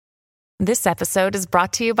This episode is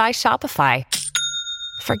brought to you by Shopify.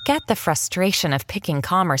 Forget the frustration of picking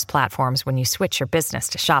commerce platforms when you switch your business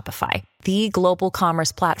to Shopify, the global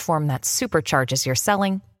commerce platform that supercharges your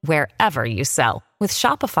selling wherever you sell. With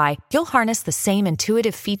Shopify, you'll harness the same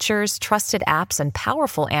intuitive features, trusted apps, and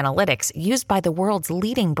powerful analytics used by the world's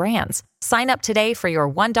leading brands. Sign up today for your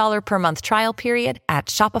 $1 per month trial period at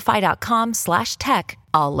shopify.com/tech,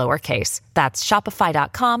 all lowercase. That's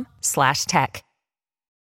shopify.com/tech.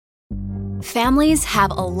 Families have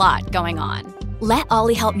a lot going on. Let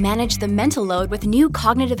Ollie help manage the mental load with new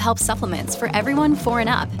cognitive help supplements for everyone 4 and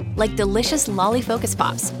up, like delicious Lolly Focus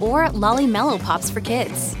Pops or Lolly Mellow Pops for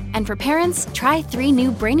kids. And for parents, try 3 new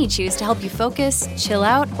Brainy Chews to help you focus, chill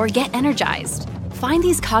out, or get energized. Find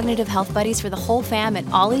these cognitive health buddies for the whole fam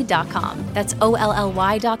at ollie.com. That's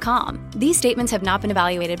OLLY.com. These statements have not been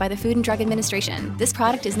evaluated by the Food and Drug Administration. This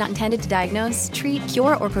product is not intended to diagnose, treat,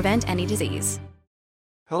 cure, or prevent any disease.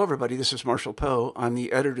 Hello, everybody. This is Marshall Poe. I'm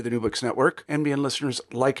the editor of the New Books Network. NBN listeners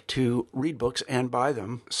like to read books and buy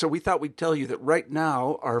them. So we thought we'd tell you that right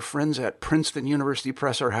now, our friends at Princeton University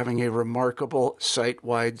Press are having a remarkable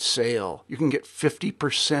site-wide sale. You can get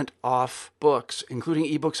 50% off books, including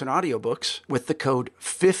ebooks and audiobooks, with the code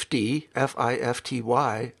 50,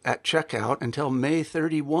 F-I-F-T-Y, at checkout until May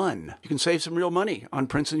 31. You can save some real money on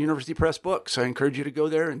Princeton University Press books. I encourage you to go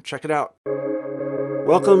there and check it out.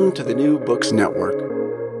 Welcome to the New Books Network.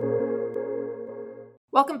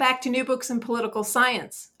 Welcome back to New Books in Political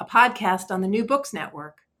Science, a podcast on the New Books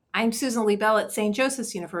Network. I'm Susan Liebell at St.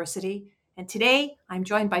 Joseph's University, and today I'm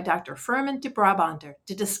joined by Dr. Firmin de Brabander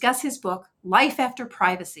to discuss his book, Life After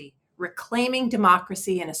Privacy, Reclaiming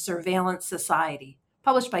Democracy in a Surveillance Society,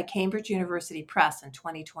 published by Cambridge University Press in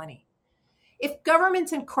 2020. If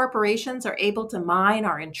governments and corporations are able to mine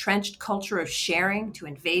our entrenched culture of sharing to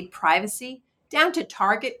invade privacy, down to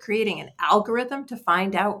Target creating an algorithm to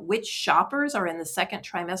find out which shoppers are in the second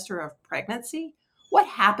trimester of pregnancy, what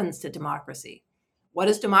happens to democracy? What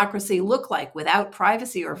does democracy look like without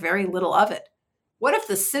privacy or very little of it? What if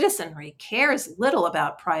the citizenry cares little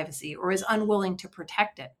about privacy or is unwilling to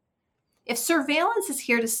protect it? If surveillance is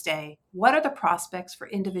here to stay, what are the prospects for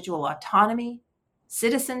individual autonomy,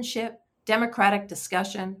 citizenship, democratic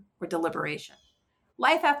discussion, or deliberation?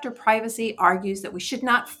 Life After Privacy argues that we should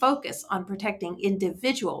not focus on protecting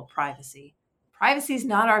individual privacy. Privacy is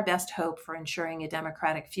not our best hope for ensuring a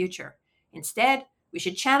democratic future. Instead, we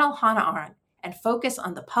should channel Hannah Arendt and focus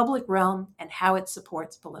on the public realm and how it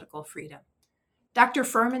supports political freedom. Dr.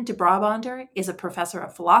 Firmin de Brabander is a professor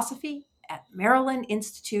of philosophy at Maryland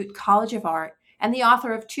Institute College of Art and the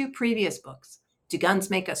author of 2 previous books, Do Guns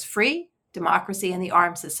Make Us Free? Democracy and the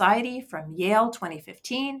Armed Society from Yale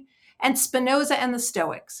 2015, and Spinoza and the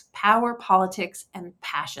Stoics, Power, Politics, and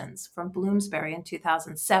Passions from Bloomsbury in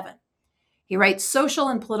 2007. He writes social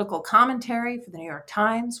and political commentary for the New York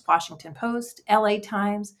Times, Washington Post, LA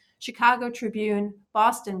Times, Chicago Tribune,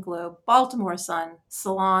 Boston Globe, Baltimore Sun,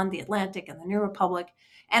 Salon, The Atlantic, and the New Republic,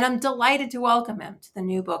 and I'm delighted to welcome him to the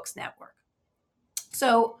New Books Network.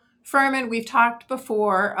 So, Firmin, we've talked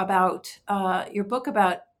before about your book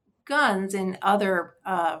about guns in other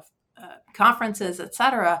conferences,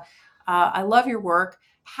 etc. I love your work.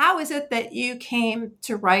 How is it that you came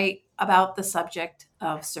to write about the subject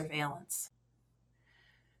of surveillance?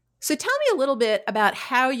 So tell me a little bit about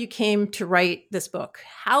how you came to write this book.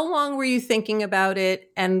 How long were you thinking about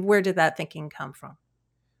it, and where did that thinking come from?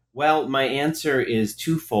 Well, my answer is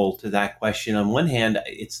twofold to that question. On one hand,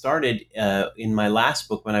 it started in my last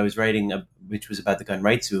book when I was writing, which was about the gun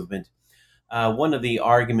rights movement. One of the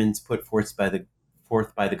arguments put forth by the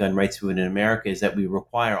gun rights movement in America is that we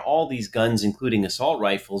require all these guns, including assault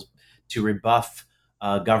rifles, to rebuff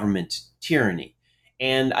government tyranny.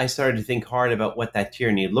 And I started to think hard about what that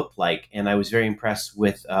tyranny looked like. And I was very impressed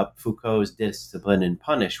with Foucault's Discipline and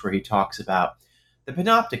Punish, where he talks about the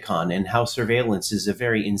panopticon and how surveillance is a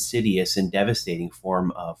very insidious and devastating form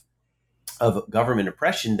of government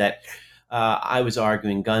oppression that I was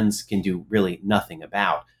arguing guns can do really nothing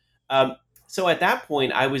about. So at that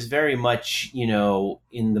point, I was very much,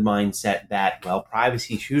 in the mindset that, well,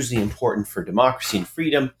 privacy is hugely important for democracy and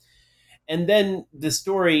freedom. And then the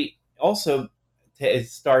story also it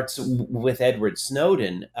starts with Edward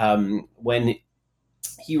Snowden, when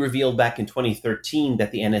he revealed back in 2013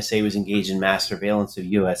 that the NSA was engaged in mass surveillance of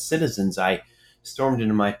U.S. citizens. I stormed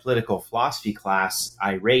into my political philosophy class,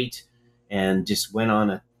 irate, and just went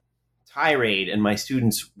on a tirade. And my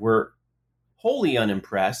students were wholly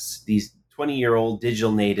unimpressed, these 20-year-old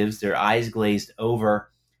digital natives, their eyes glazed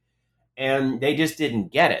over, and they just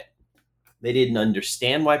didn't get it. They didn't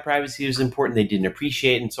understand why privacy was important. They didn't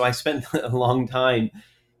appreciate it. And so I spent a long time,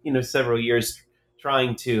 several years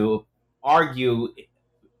trying to argue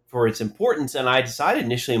for its importance, and I decided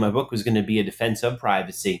initially my book was going to be a defense of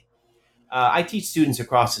privacy. I teach students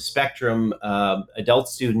across the spectrum, adult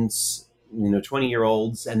students,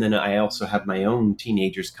 20-year-olds, and then I also have my own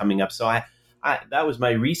teenagers coming up. So I that was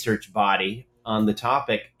my research body on the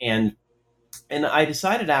topic, and I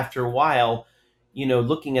decided after a while,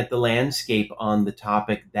 looking at the landscape on the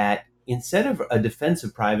topic, that instead of a defense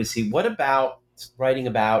of privacy, what about writing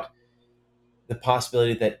about the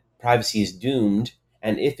possibility that privacy is doomed?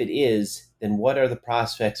 And if it is, then what are the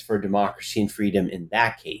prospects for democracy and freedom in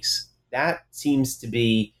that case? That seems to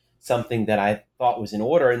be something that I thought was in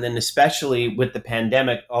order. And then especially with the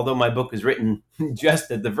pandemic, although my book is written just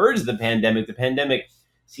at the verge of the pandemic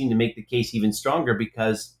seemed to make the case even stronger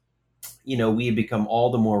because, we have become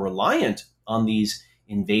all the more reliant on these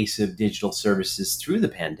invasive digital services through the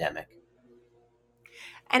pandemic.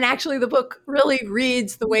 And actually, the book really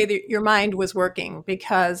reads the way that your mind was working,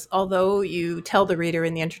 because although you tell the reader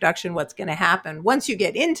in the introduction what's going to happen, once you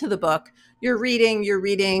get into the book, you're reading,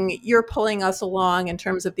 you're pulling us along in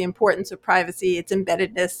terms of the importance of privacy, its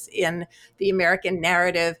embeddedness in the American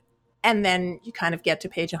narrative. And then you kind of get to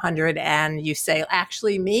page 100 and you say,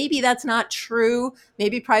 actually, maybe that's not true.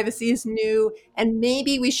 Maybe privacy is new, and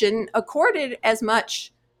maybe we shouldn't accord it as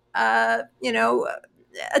much,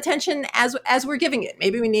 attention as we're giving it.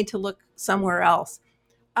 Maybe we need to look somewhere else.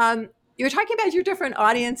 You're talking about your different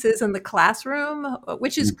audiences in the classroom,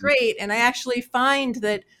 which is great. And I actually find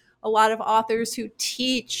that a lot of authors who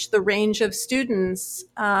teach the range of students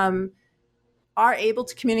are able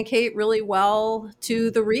to communicate really well to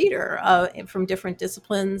the reader from different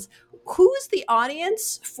disciplines. Who's the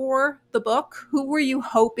audience for the book? Who were you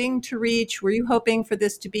hoping to reach? Were you hoping for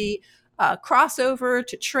this to be crossover,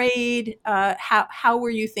 to trade? How were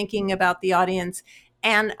you thinking about the audience?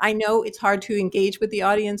 And I know it's hard to engage with the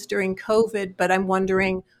audience during COVID, but I'm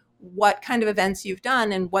wondering what kind of events you've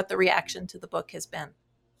done and what the reaction to the book has been.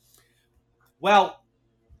 Well,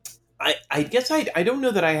 I guess I don't know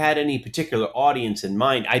that I had any particular audience in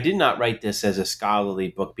mind. I did not write this as a scholarly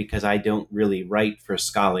book because I don't really write for a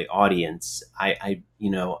scholarly audience. I'm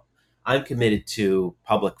committed to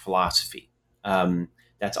public philosophy.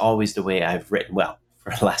 That's always the way I've written, well,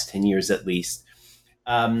 for the last 10 years at least.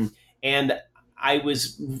 And I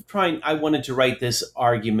wanted to write this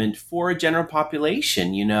argument for a general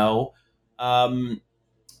population, I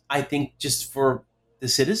think just for the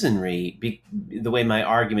citizenry, the way my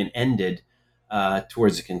argument ended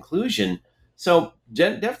towards a conclusion. So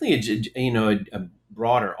definitely a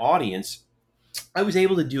broader audience. I was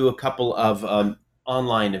able to do a couple of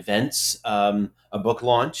online events, a book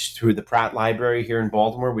launch through the Pratt Library here in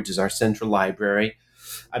Baltimore, which is our central library.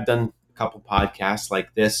 I've done a couple podcasts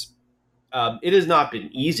like this. It has not been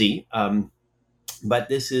easy, but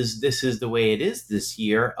this is the way it is this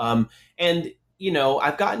year. And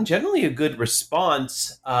I've gotten generally a good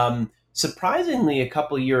response. Surprisingly, a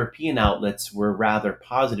couple of European outlets were rather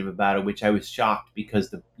positive about it, which I was shocked because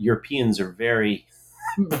the Europeans are very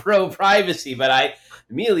pro-privacy, but I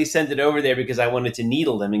immediately sent it over there because I wanted to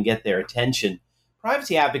needle them and get their attention.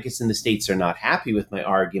 Privacy advocates in the States are not happy with my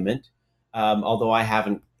argument, although I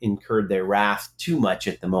haven't incurred their wrath too much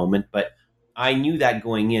at the moment. But I knew that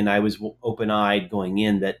going in, I was open-eyed going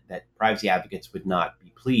in that privacy advocates would not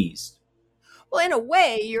be pleased. Well, in a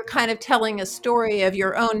way, you're kind of telling a story of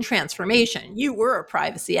your own transformation. You were a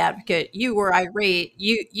privacy advocate. You were irate.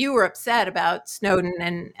 You were upset about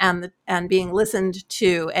Snowden and being listened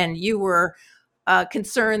to, and you were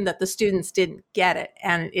concerned that the students didn't get it.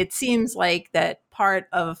 And it seems like that part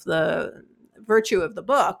of the virtue of the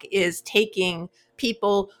book is taking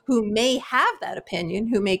people who may have that opinion,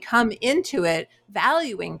 who may come into it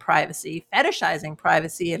valuing privacy, fetishizing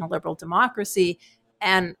privacy in a liberal democracy,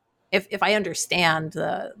 and if I understand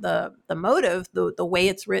the motive, the way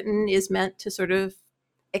it's written is meant to sort of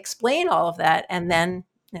explain all of that and then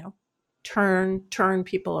turn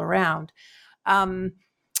people around.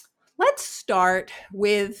 Let's start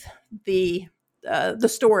with the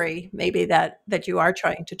story maybe that you are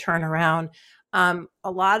trying to turn around. A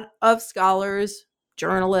lot of scholars,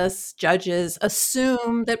 journalists, judges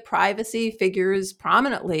assume that privacy figures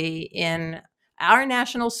prominently in our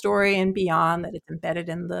national story and beyond, that it's embedded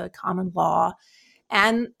in the common law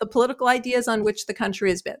and the political ideas on which the country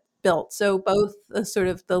is built. So both the sort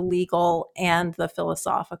of the legal and the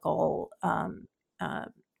philosophical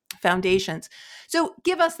foundations. So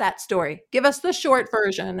give us that story. Give us the short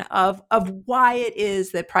version of why it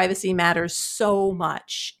is that privacy matters so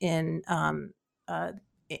much in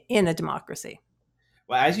a democracy.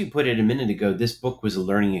 Well, as you put it a minute ago, this book was a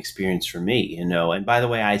learning experience for me, And by the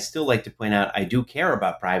way, I still like to point out, I do care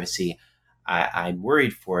about privacy. I'm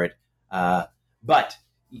worried for it. But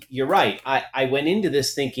you're right. I went into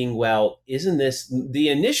this thinking, well, isn't this the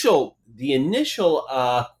initial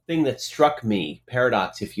thing that struck me,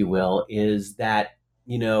 paradox, if you will, is that,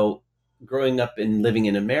 growing up and living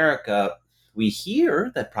in America, we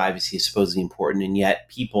hear that privacy is supposedly important, and yet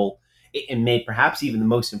people, it may perhaps even the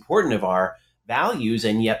most important of our values,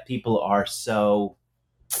 and yet people are so,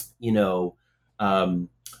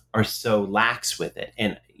 are so lax with it.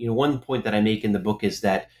 And, one point that I make in the book is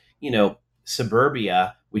that,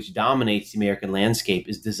 suburbia, which dominates the American landscape,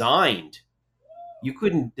 is designed. You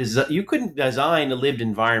couldn't design a lived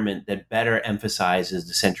environment that better emphasizes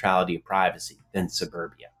the centrality of privacy than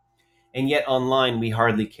suburbia. And yet online, we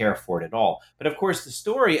hardly care for it at all. But of course, the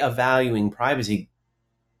story of valuing privacy,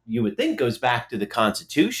 you would think, goes back to the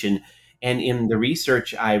Constitution. And in the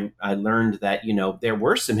research, I learned that, there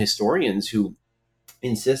were some historians who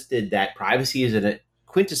insisted that privacy is a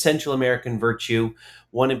quintessential American virtue.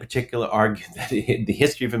 One in particular argued that the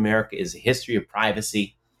history of America is a history of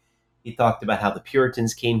privacy. He talked about how the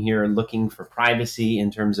Puritans came here looking for privacy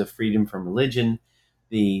in terms of freedom from religion.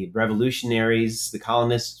 The revolutionaries, the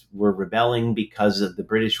colonists, were rebelling because of the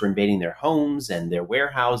British were invading their homes and their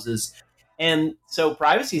warehouses. And so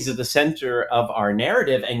privacy is at the center of our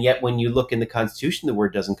narrative. And yet when you look in the Constitution, the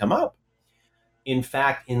word doesn't come up. In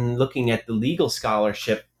fact, in looking at the legal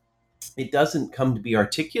scholarship, it doesn't come to be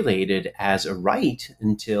articulated as a right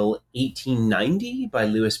until 1890 by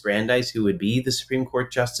Louis Brandeis, who would be the Supreme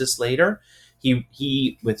Court justice later.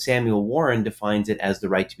 He, with Samuel Warren, defines it as the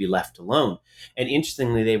right to be left alone. And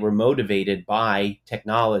interestingly, they were motivated by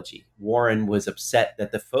technology. Warren was upset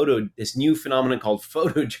that this new phenomenon called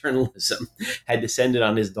photojournalism had descended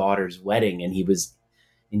on his daughter's wedding, and he was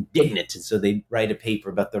indignant. And so they write a paper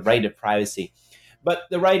about the right of privacy. But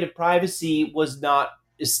the right of privacy was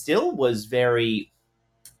very,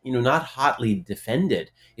 not hotly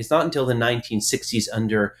defended. It's not until the 1960s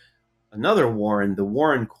under another Warren, the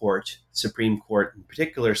Warren Court, Supreme Court, in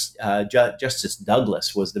particular, Justice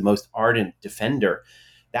Douglas was the most ardent defender.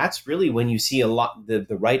 That's really when you see a lot, the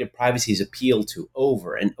right of privacy is appealed to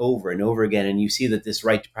over and over and over again. And you see that this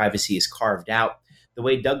right to privacy is carved out. The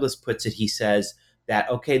way Douglas puts it, he says that,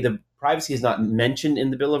 okay, the privacy is not mentioned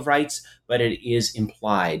in the Bill of Rights, but it is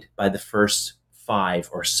implied by the first 5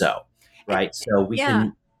 or so, right? So we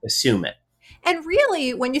can assume it. And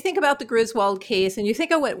really, when you think about the Griswold case and you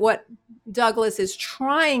think of what Douglas is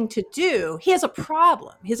trying to do, he has a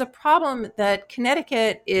problem. He has a problem that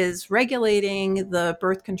Connecticut is regulating the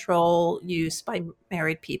birth control use by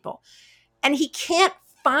married people. And he can't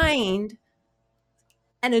find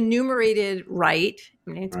an enumerated right.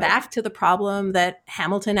 I mean, it's back to the problem that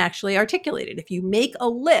Hamilton actually articulated. If you make a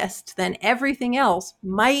list, then everything else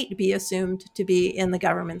might be assumed to be in the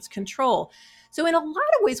government's control. So in a lot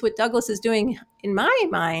of ways, what Douglas is doing, in my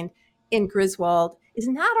mind, in Griswold, is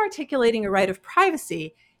not articulating a right of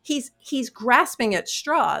privacy. He's grasping at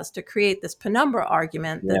straws to create this penumbra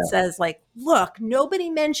argument that says, like, look, nobody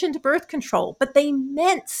mentioned birth control, but they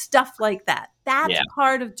meant stuff like that. That's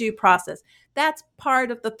part of due process. That's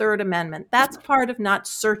part of the Third Amendment. That's part of not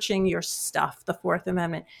searching your stuff, the Fourth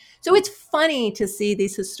Amendment. So it's funny to see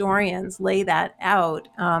these historians lay that out.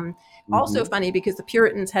 Also funny because the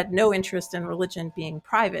Puritans had no interest in religion being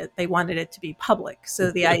private. They wanted it to be public.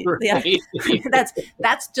 So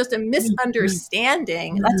that's just a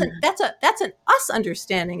misunderstanding. That's an us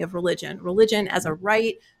understanding of religion. Religion as a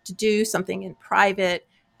right to do something in private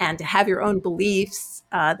and to have your own beliefs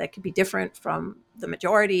that could be different from the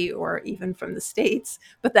majority or even from the states.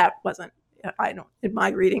 But that wasn't, in my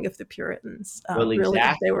reading of the Puritans, really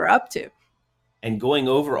what they were up to. And going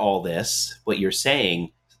over all this, what you're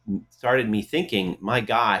saying started me thinking, my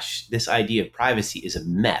gosh, this idea of privacy is a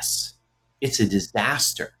mess. It's a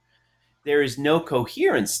disaster. There is no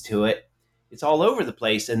coherence to it. It's all over the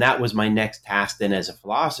place. And that was my next task then as a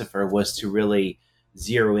philosopher, was to really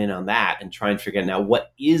zero in on that and try and figure out, now,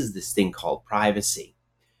 what is this thing called privacy?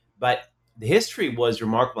 But the history was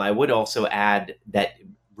remarkable. I would also add that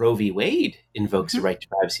Roe v. Wade invokes the right to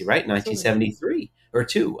privacy, right? 1973 or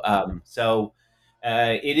 2.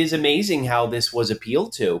 It is amazing how this was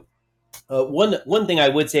appealed to. One thing I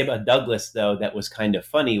would say about Douglas, though, that was kind of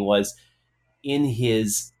funny was in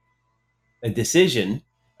his decision,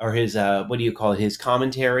 or his, his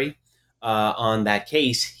commentary on that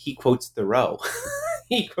case, he quotes Thoreau.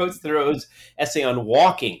 He quotes Thoreau's essay on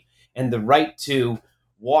walking and the right to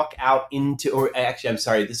walk out into, or actually, I'm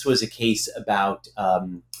sorry, this was a case about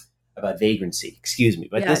vagrancy, excuse me.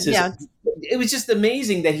 But it was just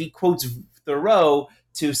amazing that he quotes Thoreau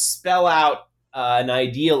to spell out an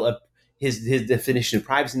ideal of his definition of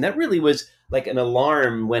privacy. And that really was like an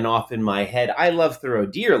alarm went off in my head. I love Thoreau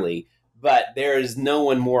dearly, but there is no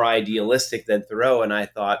one more idealistic than Thoreau. And I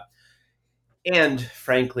thought, and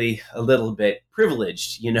frankly, a little bit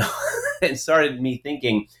privileged, and started me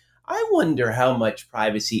thinking, I wonder how much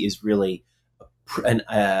privacy is really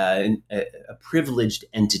a privileged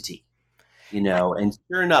entity, and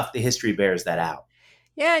sure enough, the history bears that out.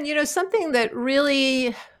 Yeah. And something that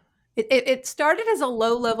really, it started as a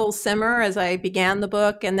low-level simmer as I began the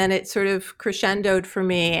book, and then it sort of crescendoed for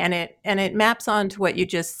me, and it maps on to what you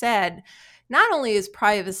just said. Not only is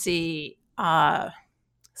privacy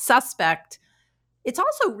suspect, it's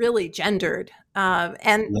also really gendered,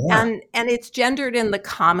 and it's gendered in the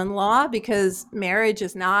common law, because marriage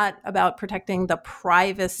is not about protecting the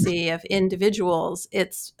privacy of individuals.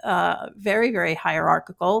 It's very, very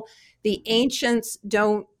hierarchical. The ancients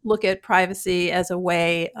don't look at privacy as a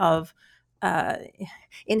way of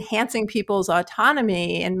enhancing people's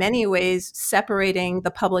autonomy. In many ways, separating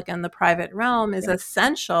the public and the private realm is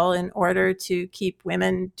essential in order to keep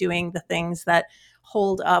women doing the things that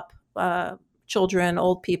hold up children,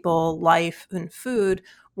 old people, life, and food,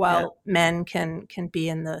 while men can be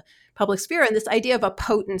in the public sphere. And this idea of a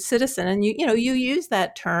potent citizen, and you use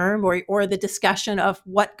that term, or the discussion of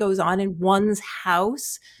what goes on in one's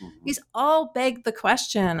house. These all beg the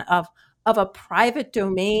question of a private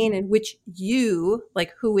domain in which you,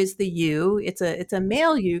 like, who is the you? It's a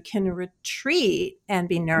male you, can retreat and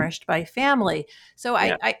be nourished by family. So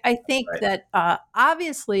I think that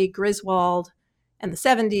obviously Griswold and the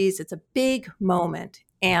 70s, it's a big moment,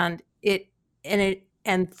 and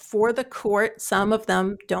for the court, some of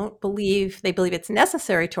them they believe it's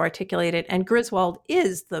necessary to articulate it, and Griswold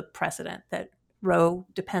is the precedent that Roe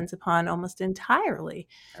depends upon almost entirely.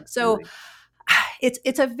 Absolutely. So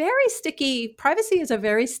it's a very sticky, privacy is a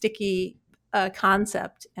very sticky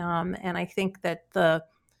concept, and I think that I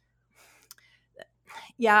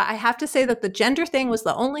have to say that the gender thing was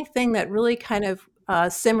the only thing that really kind of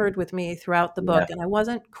simmered with me throughout the book, and I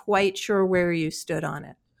wasn't quite sure where you stood on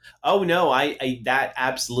it. Oh no, that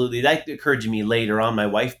absolutely, that occurred to me later on. My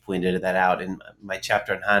wife pointed that out in my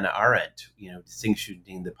chapter on Hannah Arendt,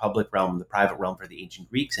 distinguishing the public realm and the private realm for the ancient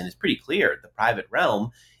Greeks, and it's pretty clear the private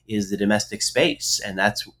realm is the domestic space, and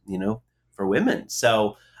that's for women.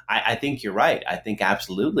 So I think you're right. I think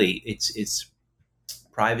absolutely, it's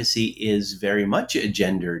privacy is very much a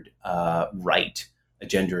gendered right, a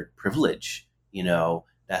gendered privilege.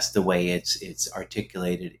 That's the way it's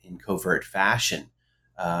articulated in covert fashion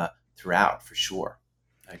throughout, for sure.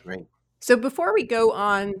 I agree. So before we go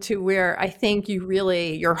on to where I think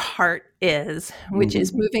your heart is, which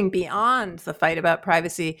is moving beyond the fight about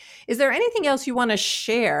privacy, is there anything else you want to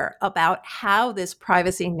share about how this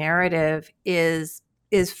privacy narrative is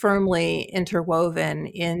firmly interwoven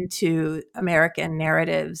into American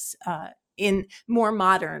narratives, in more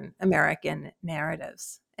modern American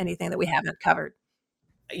narratives? Anything that we haven't covered?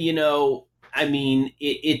 I mean,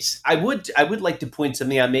 I would like to point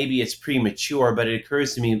something out. Maybe it's premature, but it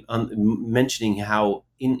occurs to me mentioning how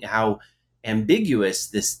ambiguous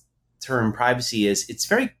this term privacy is. It's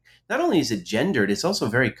very, not only is it gendered, it's also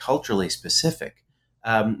very culturally specific.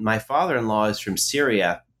 My father-in-law is from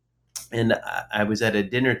Syria, and I was at a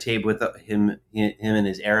dinner table with him and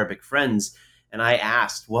his Arabic friends, and I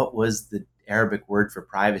asked what was the Arabic word for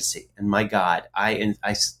privacy, and my God, I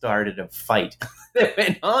started a fight that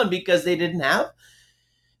went on because they didn't have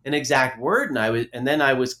an exact word, and then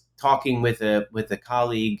I was talking with a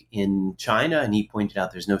colleague in China, and he pointed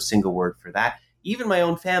out there's no single word for that. Even my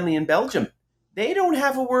own family in Belgium, they don't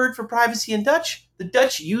have a word for privacy in Dutch. The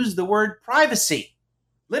Dutch use the word privacy,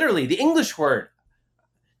 literally the English word.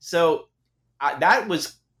 So that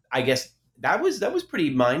was pretty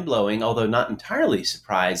mind-blowing, although not entirely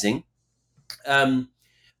surprising.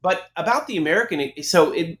 But about the American,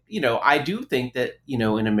 I do think that,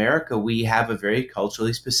 in America, we have a very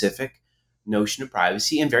culturally specific notion of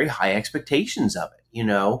privacy and very high expectations of it,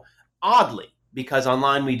 oddly, because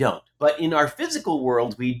online we don't. But in our physical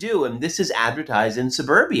world, we do. And this is advertised in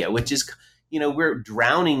suburbia, which is, we're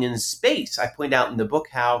drowning in space. I point out in the book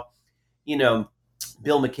how,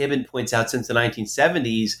 Bill McKibben points out since the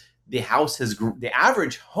 1970s, the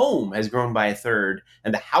average home has grown by a third,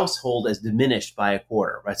 and the household has diminished by a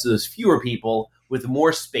quarter, right? So there's fewer people with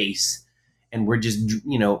more space, and we're just,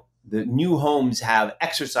 the new homes have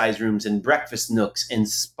exercise rooms and breakfast nooks and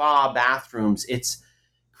spa bathrooms. It's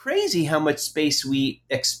crazy how much space we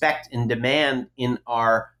expect and demand in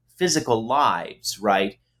our physical lives,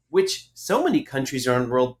 right? Which so many countries around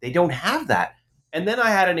the world, they don't have that. And then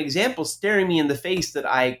I had an example staring me in the face that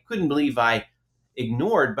I couldn't believe I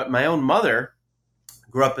ignored, but my own mother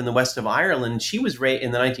grew up in the west of Ireland. She was raised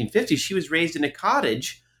in the 1950s. She was raised in a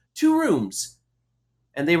cottage, 2 rooms,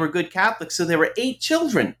 and they were good Catholics. So there were 8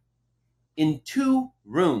 children in 2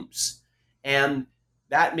 rooms. And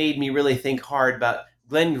that made me really think hard about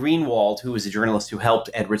Glenn Greenwald, who was a journalist who helped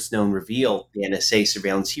Edward Snowden reveal the NSA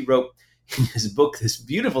surveillance. He wrote in his book this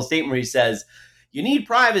beautiful statement where he says, you need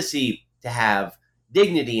privacy to have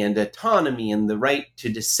dignity and autonomy and the right to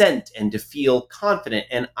dissent and to feel confident.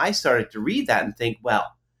 And I started to read that and think,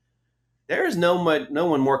 well, there is no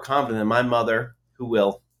one more confident than my mother, who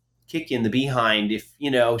will kick you in the behind if,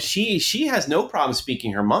 she has no problem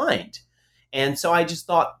speaking her mind. And so I just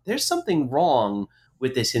thought there's something wrong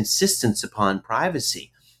with this insistence upon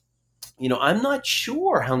privacy. I'm not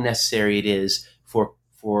sure how necessary it is for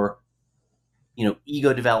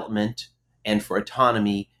ego development and for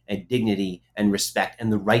autonomy and dignity and respect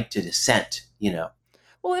and the right to dissent,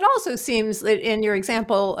 Well, it also seems that in your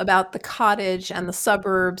example about the cottage and the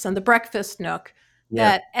suburbs and the breakfast nook,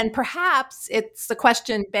 and perhaps it's the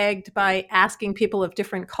question begged by asking people of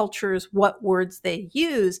different cultures what words they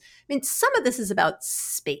use. I mean, some of this is about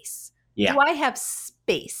space. Yeah. Do I have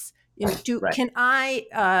space? Right. Can I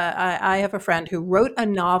have a friend who wrote a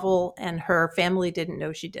novel and her family didn't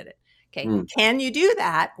know she did it. Okay. Can you do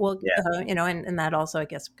that? Well, and that also, I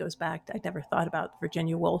guess, goes back to, I never thought about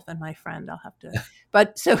Virginia Woolf and my friend. I'll have to,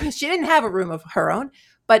 but so she didn't have a room of her own,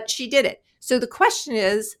 but she did it. So the question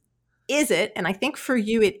is it, and I think for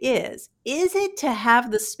you it is it to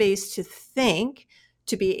have the space to think,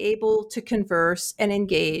 to be able to converse and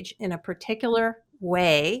engage in a particular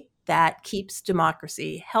way that keeps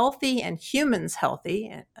democracy healthy and humans healthy?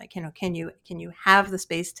 And can you have the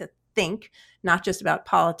space to think, not just about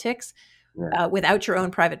politics, without your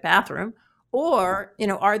own private bathroom? Or,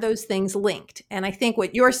 are those things linked? And I think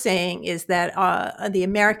what you're saying is that the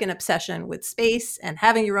American obsession with space and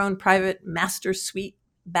having your own private master suite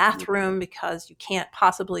bathroom because you can't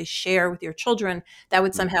possibly share with your children, that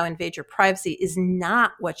would somehow invade your privacy, is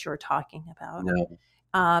not what you're talking about. No.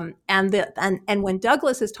 And when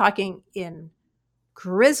Douglas is talking in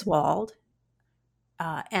Griswold,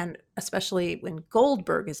 and especially when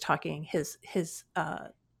Goldberg is talking, his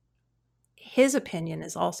opinion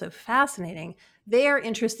is also fascinating. They are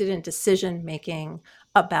interested in decision making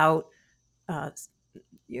about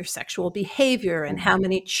your sexual behavior and how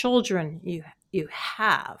many children you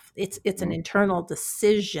have. It's an internal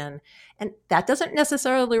decision, and that doesn't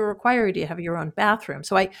necessarily require you to have your own bathroom.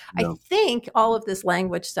 So I think all of this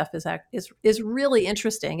language stuff is really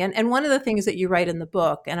interesting. And one of the things that you write in the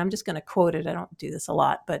book, and I'm just going to quote it, I don't do this a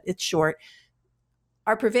lot, but it's short.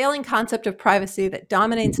 Our prevailing concept of privacy that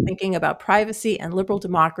dominates thinking about privacy and liberal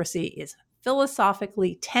democracy is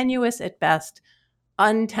philosophically tenuous at best,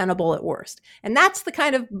 untenable at worst. And that's the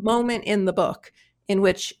kind of moment in the book in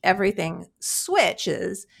which everything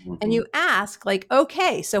switches. And you ask,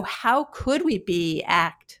 okay, so how could we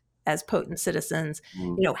act as potent citizens?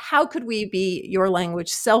 How could we be, your language,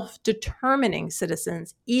 self-determining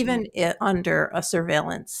citizens, even under a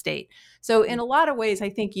surveillance state? So in a lot of ways, I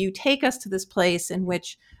think you take us to this place in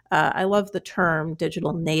which I love the term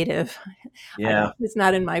digital native. Yeah. It's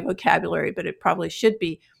not in my vocabulary, but it probably should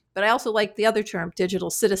be. But I also like the other term, digital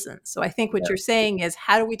citizens. So I think what you're saying is,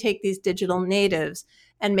 how do we take these digital natives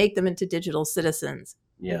and make them into digital citizens?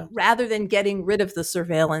 Yeah. Rather than getting rid of the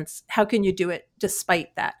surveillance, how can you do it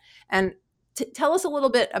despite that? And tell us a little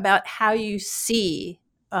bit about how you see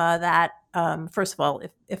that. First of all,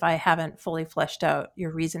 if I haven't fully fleshed out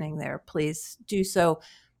your reasoning there, please do so.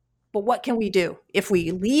 But what can we do if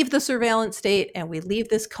we leave the surveillance state and we leave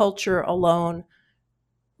this culture alone?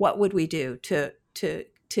 What would we do to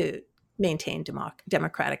maintain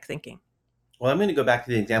democratic thinking? Well, I'm going to go back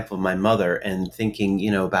to the example of my mother and thinking,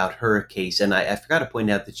 about her case. And I forgot to point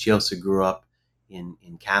out that she also grew up in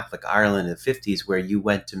Catholic Ireland in the 50s, where you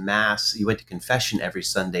went to mass, you went to confession every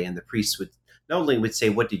Sunday, and the priest would not only would say,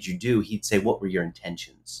 "What did you do?" He'd say, "What were your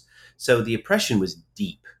intentions?" So the oppression was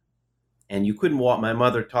deep, and you couldn't walk. My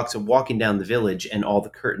mother talks of walking down the village and all the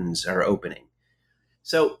curtains are opening.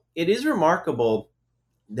 So it is remarkable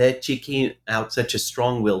that she came out such a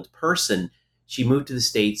strong-willed person. She moved to the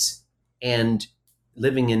States, and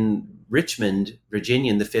living in Richmond,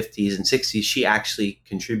 Virginia in the 50s and 60s, she actually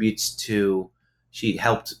she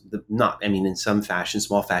helped, in some fashion,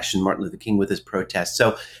 small fashion, Martin Luther King with his protests.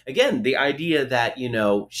 So again, the idea that,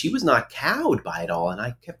 she was not cowed by it all. And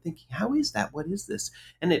I kept thinking, how is that? What is this?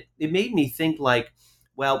 And it made me think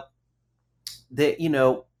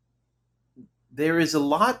there is a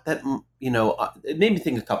lot that, it made me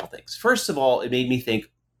think a couple things. First of all, it made me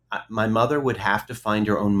think my mother would have to find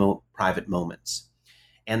her own private moments.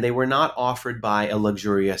 And they were not offered by a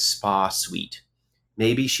luxurious spa suite.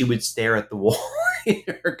 Maybe she would stare at the wall in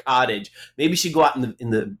her cottage. Maybe she'd go out in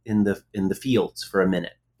the fields for a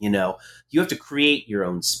minute. You have to create your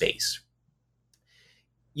own space.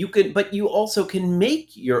 But you also can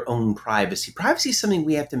make your own privacy. Privacy is something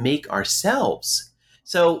we have to make ourselves.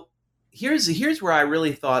 So here's where I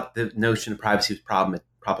really thought the notion of privacy was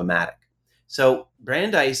problematic. So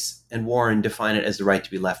Brandeis and Warren define it as the right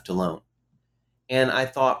to be left alone. And I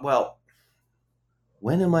thought, well,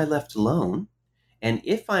 when am I left alone? And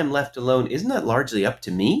if I'm left alone, isn't that largely up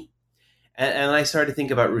to me? And I started to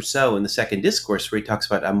think about Rousseau in the Second Discourse, where he talks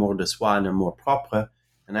about amour de soi and amour propre.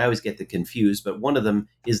 And I always get them confused, but one of them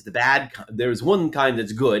is the bad. There's one kind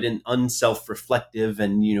that's good and unself-reflective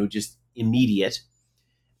and, just immediate.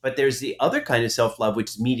 But there's the other kind of self-love,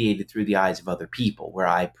 which is mediated through the eyes of other people, where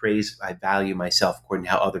I value myself according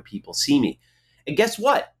to how other people see me. And guess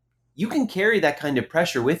what? You can carry that kind of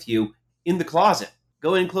pressure with you in the closet.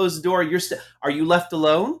 Go in and close the door. Are you left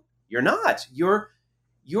alone? You're not.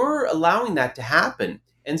 You're allowing that to happen.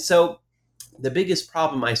 And so the biggest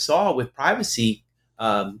problem I saw with privacy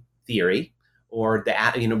theory, or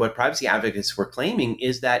what privacy advocates were claiming,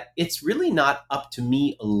 is that it's really not up to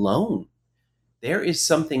me alone. There is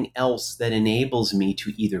something else that enables me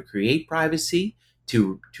to either create privacy,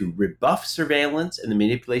 to rebuff surveillance and the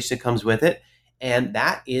manipulation that comes with it, and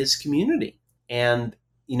that is community and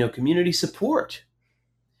community support,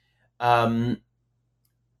 and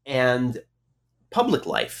public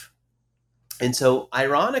life. And so,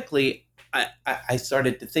 ironically, I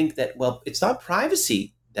started to think that, well, it's not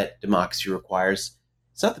privacy that democracy requires.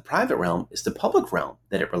 It's not the private realm, it's the public realm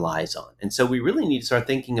that it relies on. And so we really need to start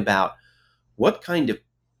thinking about what kind of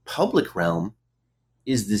public realm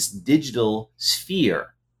is this digital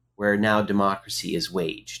sphere where now democracy is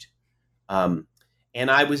waged. And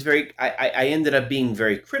I was I ended up being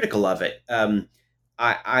very critical of it. I'm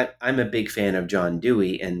a big fan of John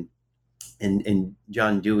Dewey, and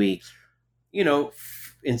John Dewey,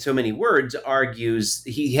 in so many words, argues,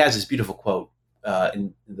 he has this beautiful quote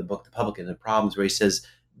in the book, The Public and the Problems, where he says,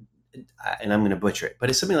 and I'm going to butcher it, but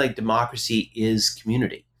it's something like democracy is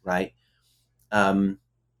community, right? And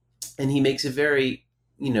he makes a very,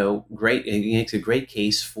 he makes a great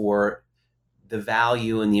case for the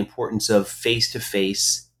value and the importance of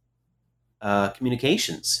face-to-face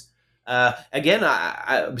communications. Again,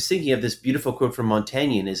 I was thinking of this beautiful quote from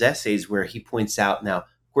Montaigne in his essays, where he points out, now,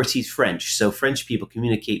 of course, he's French, so French people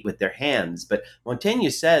communicate with their hands. But Montaigne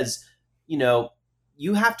says,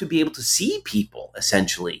 you have to be able to see people,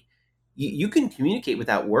 essentially. You can communicate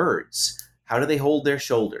without words. How do they hold their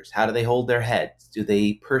shoulders? How do they hold their heads? Do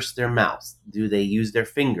they purse their mouth? Do they use their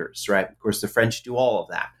fingers, right? Of course, the French do all of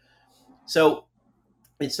that. So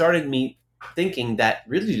it started me thinking that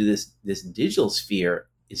really this digital sphere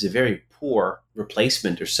is a very poor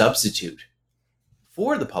replacement or substitute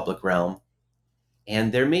for the public realm.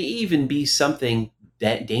 And there may even be something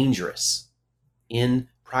that dangerous in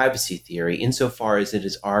privacy theory, insofar as it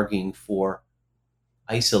is arguing for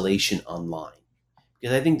isolation online.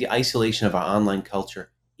 Because I think the isolation of our online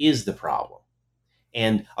culture is the problem.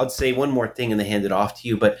 And I'll say one more thing and then hand it off to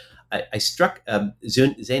you. But I struck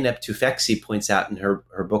Zeynep Tufekci points out in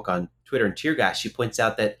her book on Twitter and tear gas, she points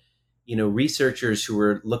out that, researchers who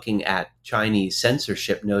were looking at Chinese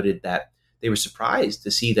censorship noted that they were surprised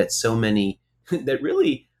to see that that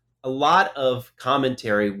really a lot of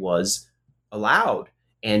commentary was allowed.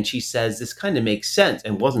 And she says this kind of makes sense,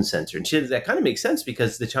 and wasn't censored. And she says that kind of makes sense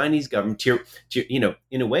because the Chinese government,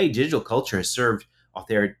 in a way, digital culture has served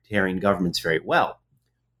authoritarian governments very well.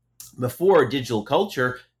 Before digital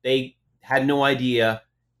culture, they had no idea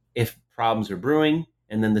if problems were brewing,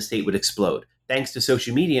 and then the state would explode. Thanks to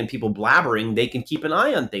social media and people blabbering, they can keep an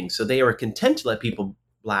eye on things. So they are content to let people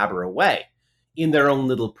blabber away in their own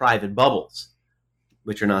little private bubbles,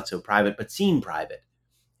 which are not so private, but seem private.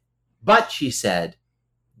 But she said,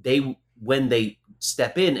 when they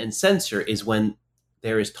step in and censor is when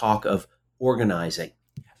there is talk of organizing.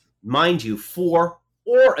 Mind you, for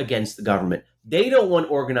or against the government. They don't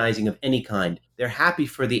want organizing of any kind. They're happy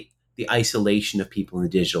for the isolation of people in the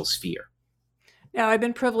digital sphere. Now, I've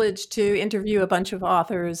been privileged to interview a bunch of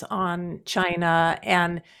authors on China,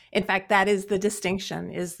 and in fact, that is the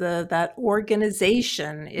distinction: is that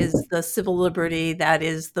organization is the civil liberty that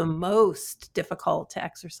is the most difficult to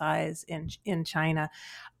exercise in China.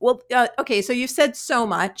 Well, okay, so you've said so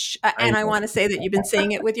much, and I want to say that you've been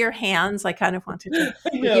saying it with your hands. I kind of wanted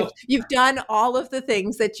to. You've done all of the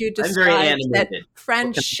things that you described that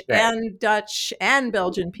French and Dutch and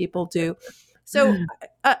Belgian people do. So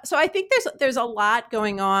I think there's a lot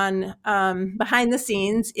going on behind the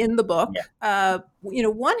scenes in the book. Yeah.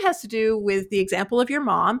 One has to do with the example of your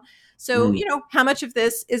mom. So, how much of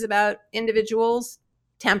this is about individuals'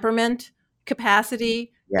 temperament,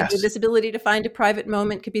 capacity, Yes. this ability to find a private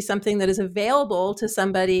moment could be something that is available to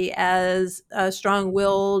somebody as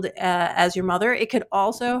strong-willed as your mother. It could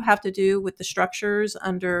also have to do with the structures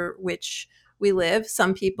under which we live.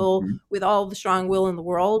 Some people with all the strong will in the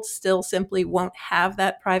world still simply won't have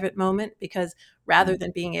that private moment because rather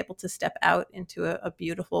than being able to step out into a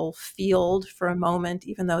beautiful field for a moment,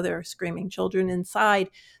 even though there are screaming children inside,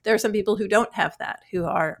 there are some people who don't have that, who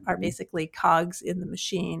are basically cogs in the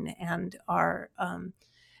machine and are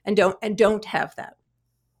and don't have that.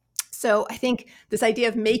 So I think this idea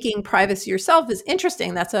of making privacy yourself is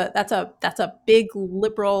interesting. That's a big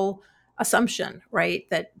liberal assumption, right?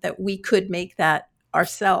 That we could make that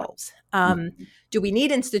ourselves. Do we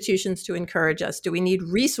need institutions to encourage us? Do we need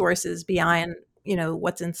resources beyond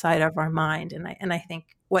what's inside of our mind? And I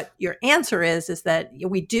think what your answer is that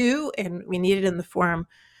we do, and we need it in the form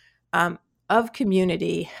of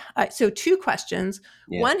community. So 2 questions.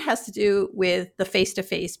 Yeah. One has to do with the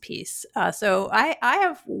face-to-face piece. So I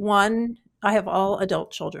have all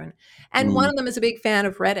adult children, and one of them is a big fan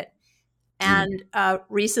of Reddit. And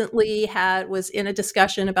recently was in a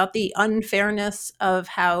discussion about the unfairness of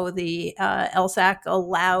how the LSAC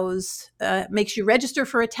makes you register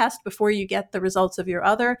for a test before you get the results of your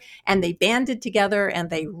other. And they banded together and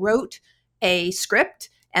they wrote a script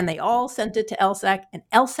and they all sent it to LSAC, and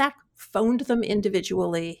LSAC phoned them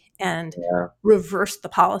individually and reversed the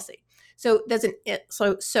policy. So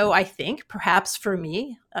so I think perhaps for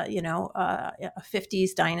me, a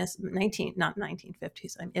 50s dinosaur, not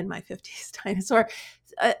 1950s, I'm in my 50s dinosaur,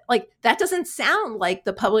 like that doesn't sound like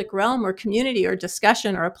the public realm or community or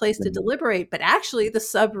discussion or a place to deliberate, but actually the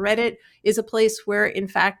subreddit is a place where in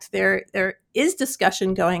fact there is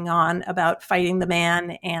discussion going on about fighting the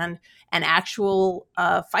man and actual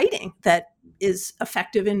fighting that is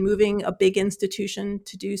effective in moving a big institution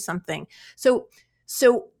to do something. So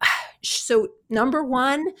number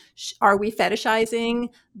one, are we fetishizing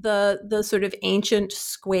the sort of ancient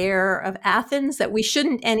square of Athens that we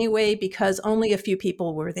shouldn't anyway, because only a few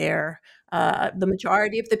people were there? The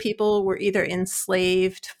majority of the people were either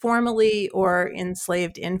enslaved formally or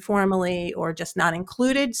enslaved informally or just not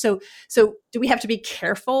included. So do we have to be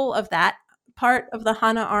careful of that part of the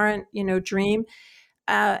Hannah Arendt, dream?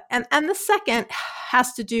 And the second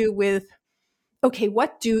has to do with, okay,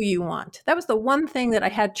 what do you want? That was the one thing that I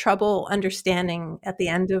had trouble understanding at the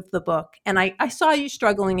end of the book. And I saw you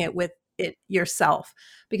struggling with it yourself,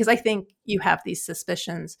 because I think you have these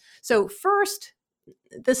suspicions. So first,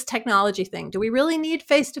 this technology thing, do we really need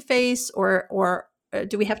face-to-face or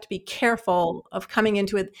do we have to be careful of coming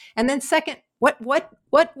into it? And then second,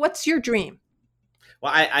 what's your dream?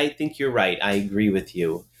 Well, I think you're right. I agree with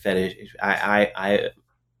you. I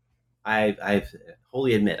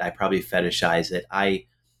wholly admit I probably fetishize it. I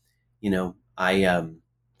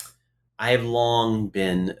have long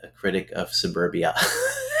been a critic of suburbia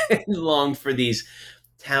and longed for these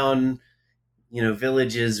town,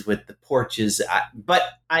 villages with the porches. But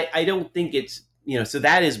I don't think it's, so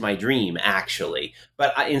that is my dream actually.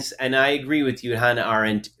 But I agree with you, Hannah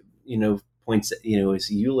Arendt, points, is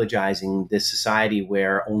eulogizing this society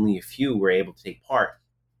where only a few were able to take part.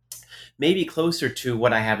 Maybe closer to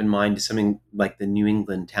what I have in mind is something like the New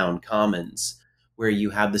England town commons, where you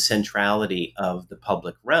have the centrality of the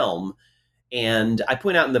public realm. And I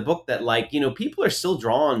point out in the book that, people are still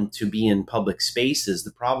drawn to be in public spaces.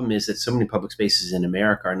 The problem is that so many public spaces in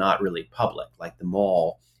America are not really public. Like the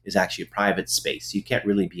mall is actually a private space. You can't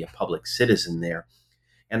really be a public citizen there.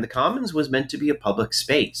 And the commons was meant to be a public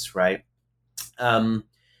space, right?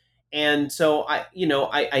 And so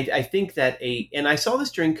I think that and I saw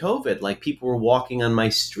this during COVID, like people were walking on my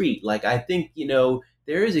street. Like, I think,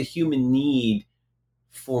 there is a human need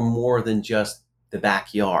for more than just the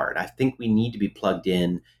backyard. I think we need to be plugged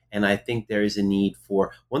in. And I think there is a need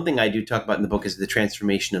for, one thing I do talk about in the book is the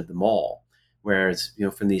transformation of the mall. Whereas,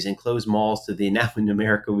 from these enclosed malls to now in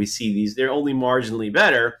America, we see these, they're only marginally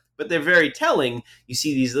better, but they're very telling. You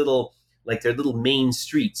see these little main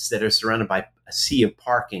streets that are surrounded by a sea of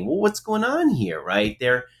parking. Well, what's going on here, right?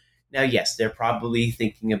 They're probably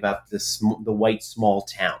thinking about the white small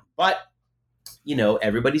town, but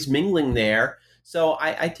everybody's mingling there. So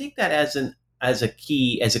I take that as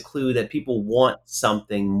a clue that people want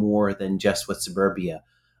something more than just what suburbia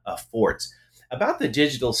affords. About the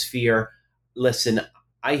digital sphere, listen,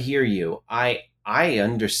 I hear you. I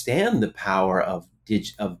understand the power of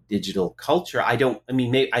digital culture. I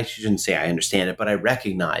shouldn't say I understand it, but I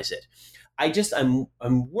recognize it.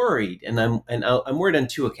 I'm worried, and I'm worried on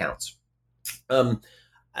two accounts.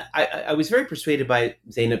 I was very persuaded by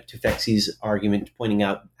Zeynep Tufekci's argument, pointing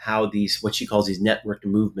out how what she calls these networked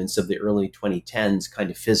movements of the early 2010s kind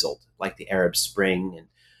of fizzled, like the Arab Spring and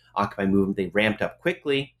Occupy movement. They ramped up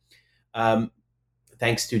quickly,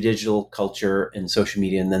 thanks to digital culture and social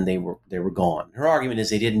media, and then they were gone. Her argument is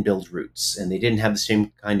they didn't build roots, and they didn't have the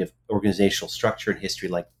same kind of organizational structure and history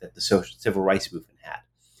like that the civil rights movement had.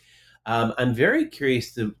 I'm very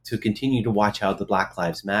curious to continue to watch how the Black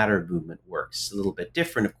Lives Matter movement works. A little bit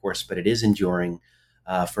different, of course, but it is enduring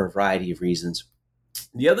for a variety of reasons.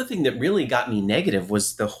 The other thing that really got me negative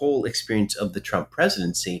was the whole experience of the Trump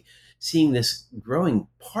presidency, seeing this growing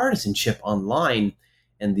partisanship online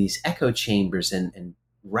and these echo chambers and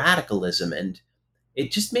radicalism. And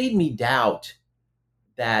it just made me doubt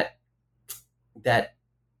that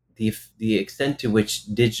the extent to which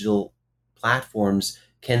digital platforms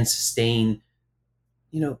can sustain,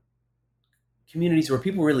 communities where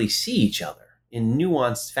people really see each other in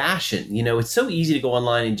nuanced fashion. It's so easy to go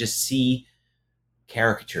online and just see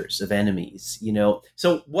caricatures of enemies,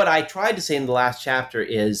 So what I tried to say in the last chapter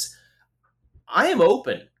is I am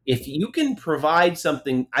open. If you can provide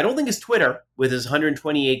something, I don't think it's Twitter with its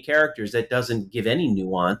 128 characters that doesn't give any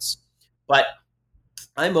nuance, but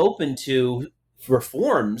I'm open to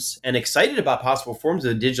reforms and excited about possible forms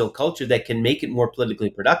of the digital culture that can make it more politically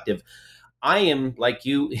productive. I am like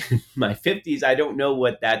you in my 50s. I don't know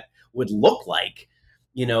what that would look like,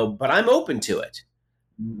 but I'm open to it.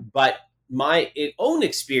 But my own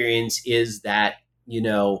experience is that,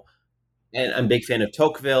 and I'm a big fan of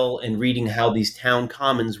Tocqueville and reading how these town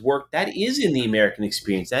commons work. That is in the American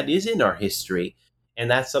experience. That is in our history. And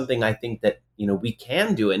that's something I think that, we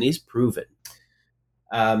can do and is proven.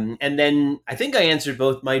 And then I think I answered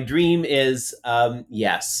both. My dream is,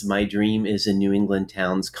 yes, my dream is a New England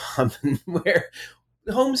town's common where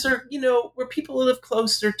homes are, where people live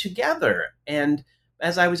closer together. And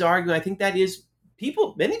as I was arguing, I think that is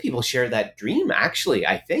many people share that dream. Actually,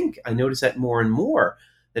 I think I notice that more and more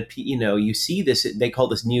that, you see this, they call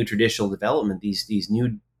this neo-traditional development, these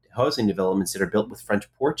new housing developments that are built with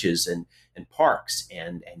French porches and parks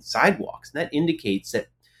and sidewalks. And that indicates that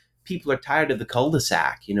people are tired of the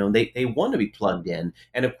cul-de-sac, they want to be plugged in.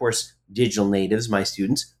 And of course, digital natives, my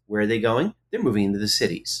students, where are they going? They're moving into the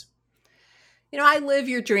cities. I live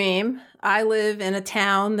your dream. I live in a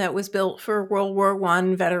town that was built for World War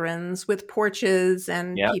I veterans with porches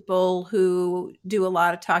and people who do a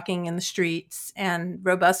lot of talking in the streets and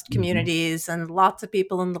robust communities and lots of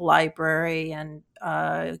people in the library and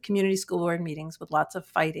community school board meetings with lots of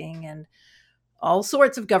fighting and all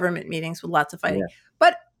sorts of government meetings with lots of fighting.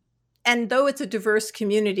 And though it's a diverse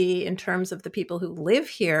community in terms of the people who live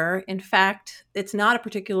here, in fact, it's not a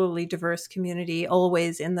particularly diverse community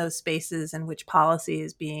always in those spaces in which policy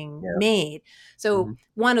is being made. So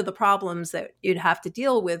one of the problems that you'd have to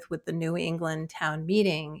deal with the New England town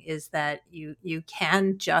meeting is that you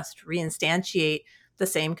can just reinstantiate the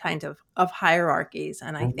same kind of hierarchies.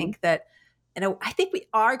 And I think that I think we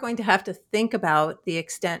are going to have to think about the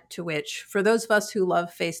extent to which, for those of us who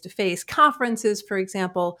love face-to-face conferences, for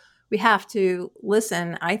example, we have to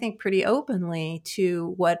listen, I think, pretty openly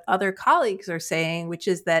to what other colleagues are saying, which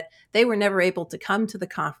is that they were never able to come to the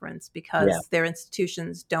conference because their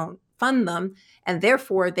institutions don't fund them. And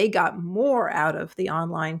therefore, they got more out of the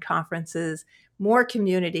online conferences, more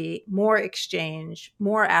community, more exchange,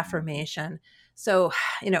 more affirmation. So,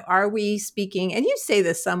 are we speaking, and you say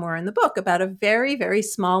this somewhere in the book, about a very, very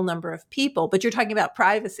small number of people, but you're talking about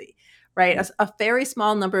privacy, right? A very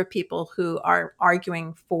small number of people who are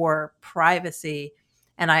arguing for privacy.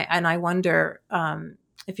 And I wonder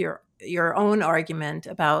if your own argument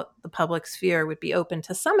about the public sphere would be open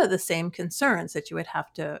to some of the same concerns that you would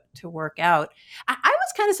have to work out. I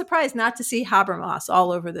was kind of surprised not to see Habermas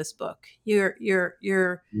all over this book. You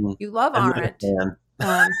love Arendt.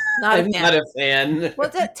 I'm not a fan. Well,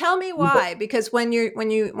 tell me why. Because when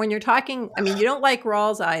you're talking, I mean, you don't like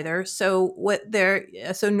Rawls either. So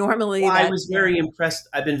normally, I was very impressed.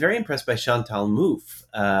 I've been very impressed by Chantal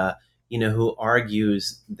Mouffe, who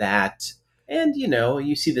argues that, and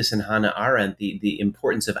you see this in Hannah Arendt, the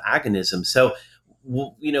importance of agonism. So,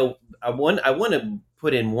 I want to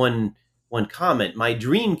put in one comment. My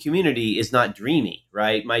dream community is not dreamy,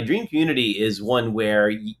 right? My dream community is one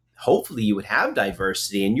where hopefully you would have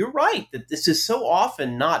diversity. And you're right that this has so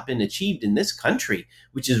often not been achieved in this country,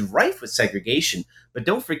 which is rife with segregation. But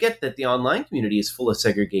don't forget that the online community is full of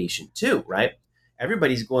segregation too, right?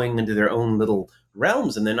 Everybody's going into their own little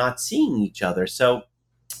realms and they're not seeing each other. So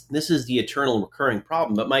this is the eternal recurring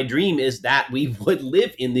problem. But my dream is that we would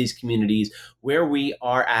live in these communities where we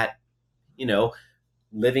are at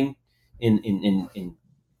living in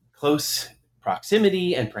close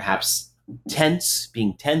proximity and perhaps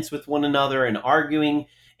being tense with one another and arguing.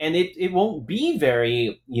 And it won't be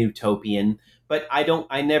very utopian, but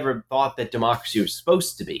I never thought that democracy was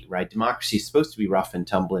supposed to be, right? Democracy is supposed to be rough and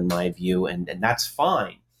tumble in my view, and that's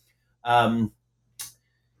fine.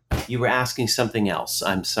 You were asking something else.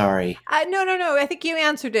 I'm sorry. No. I think you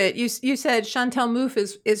answered it. You said Chantal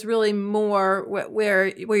Mouffe is really more where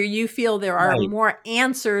you feel there are more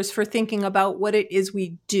answers for thinking about what it is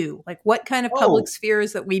we do, like what kind of public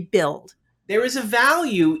spheres that we build. There is a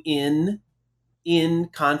value in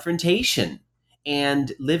confrontation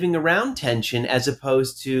and living around tension as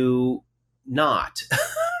opposed to not,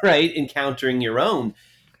 right? Encountering your own.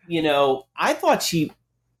 I thought she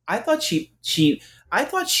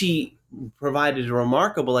provided a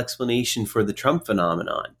remarkable explanation for the Trump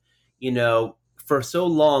phenomenon. For so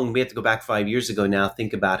long, we have to go back 5 years ago now,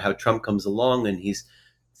 think about how Trump comes along and he's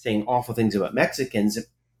saying awful things about Mexicans.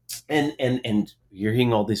 And you're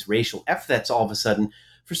hearing all this racial epithets all of a sudden.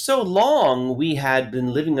 For so long, we had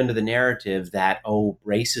been living under the narrative that,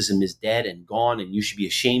 racism is dead and gone, and you should be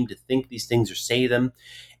ashamed to think these things or say them.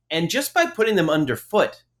 And just by putting them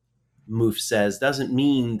underfoot, Mouffe says, doesn't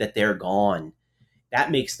mean that they're gone.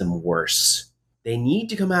 That makes them worse. They need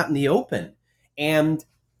to come out in the open. And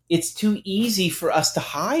it's too easy for us to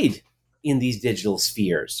hide in these digital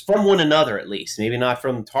spheres, from one another at least. Maybe not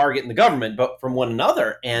from Target and the government, but from one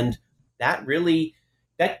another. And that really,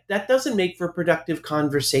 that doesn't make for a productive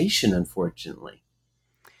conversation, unfortunately.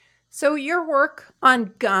 So your work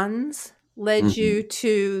on guns led you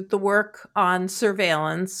to the work on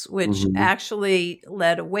surveillance, which actually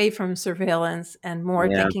led away from surveillance and more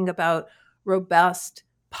thinking about robust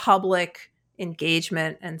public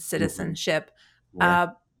engagement and citizenship.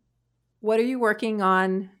 What are you working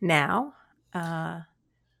on now?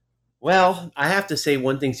 Well, I have to say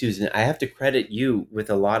one thing, Susan. I have to credit you with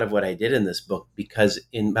a lot of what I did in this book, because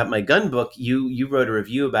about my gun book, you wrote a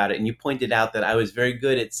review about it, and you pointed out that I was very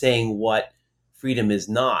good at saying what freedom is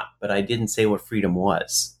not, but I didn't say what freedom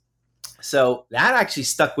was. So that actually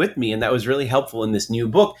stuck with me, and that was really helpful in this new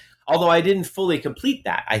book. Although I didn't fully complete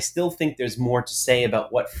that, I still think there's more to say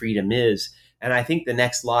about what freedom is. And I think the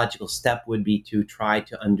next logical step would be to try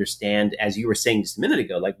to understand, as you were saying just a minute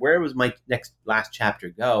ago, like, where was my last chapter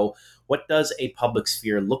go? What does a public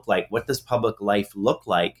sphere look like? What does public life look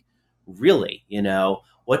like, really?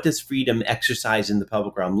 What does freedom exercise in the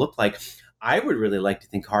public realm look like? I would really like to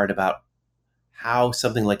think hard about how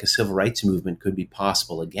something like a civil rights movement could be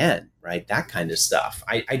possible again, right? That kind of stuff.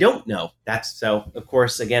 I don't know. So, of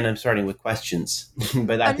course, again, I'm starting with questions,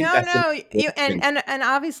 but I think and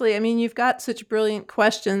obviously, I mean, you've got such brilliant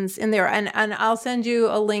questions in there, and I'll send you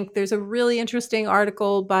a link. There's a really interesting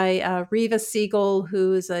article by Reva Siegel,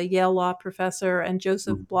 who's a Yale law professor, and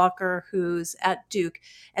Joseph Blocher, who's at Duke,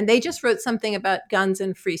 and they just wrote something about guns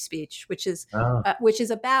and free speech, which is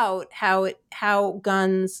about how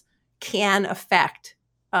guns can affect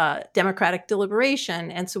democratic deliberation.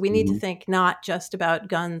 And so we need to think not just about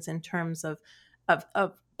guns in terms of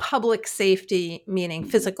public safety, meaning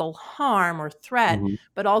physical harm or threat,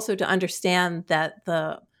 but also to understand that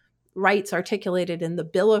the rights articulated in the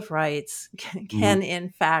Bill of Rights can in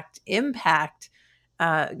fact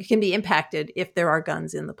can be impacted if there are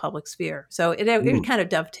guns in the public sphere. So it kind of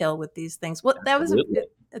dovetail with these things. Well, that was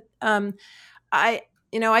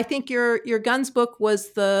I think your guns book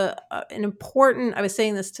was an important. I was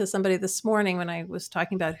saying this to somebody this morning when I was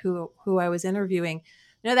talking about who I was interviewing.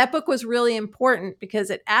 That book was really important because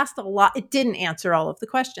it asked a lot. It didn't answer all of the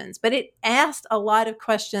questions, but it asked a lot of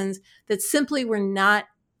questions that simply were not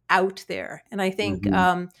out there. And I think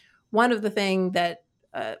one of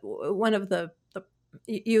the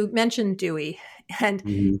you mentioned Dewey,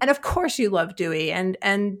 and of course you love Dewey,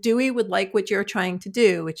 and Dewey would like what you're trying to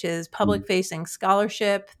do, which is public facing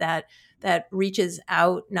scholarship that reaches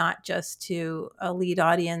out not just to elite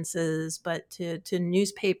audiences, but to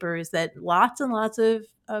newspapers that lots and lots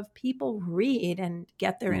of people read and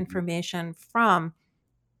get their information from.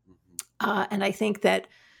 And I think that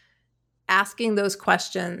asking those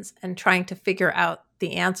questions and trying to figure out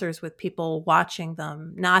the answers with people watching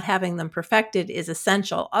them, not having them perfected, is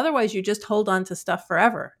essential. Otherwise, you just hold on to stuff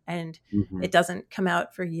forever, and it doesn't come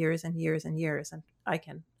out for years and years and years. And I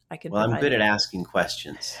can. Well, I'm good at asking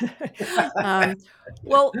questions.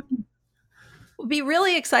 Well, we'll be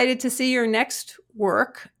really excited to see your next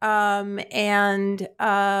work. And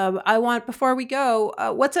I want, before we go,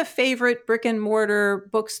 what's a favorite brick and mortar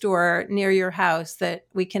bookstore near your house that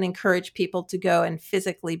we can encourage people to go and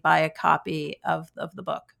physically buy a copy of the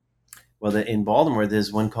book? Well, in Baltimore,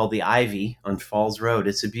 there's one called the Ivy on Falls Road.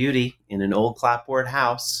 It's a beauty in an old clapboard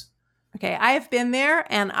house. Okay, I have been there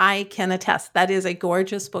and I can attest that is a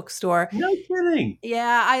gorgeous bookstore. No kidding.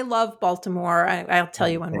 Yeah, I love Baltimore. I'll tell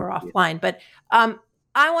you when we're offline. But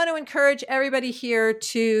I want to encourage everybody here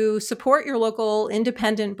to support your local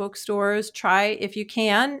independent bookstores. Try, if you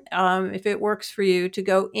can, if it works for you, to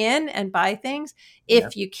go in and buy things.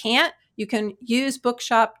 If you can't, you can use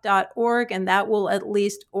bookshop.org, and that will at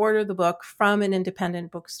least order the book from an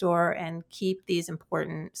independent bookstore and keep these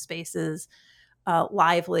important spaces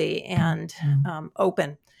lively and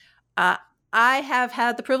open. I have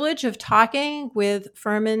had the privilege of talking with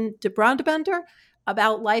Firmin de Brabantner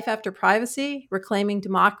about Life After Privacy, Reclaiming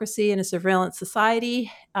Democracy in a Surveillance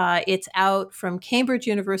Society. It's out from Cambridge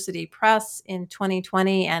University Press in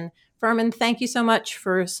 2020. And Firmin, thank you so much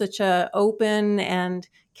for such an open and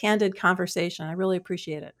candid conversation. I really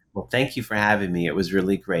appreciate it. Well, thank you for having me. It was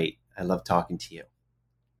really great. I love talking to you.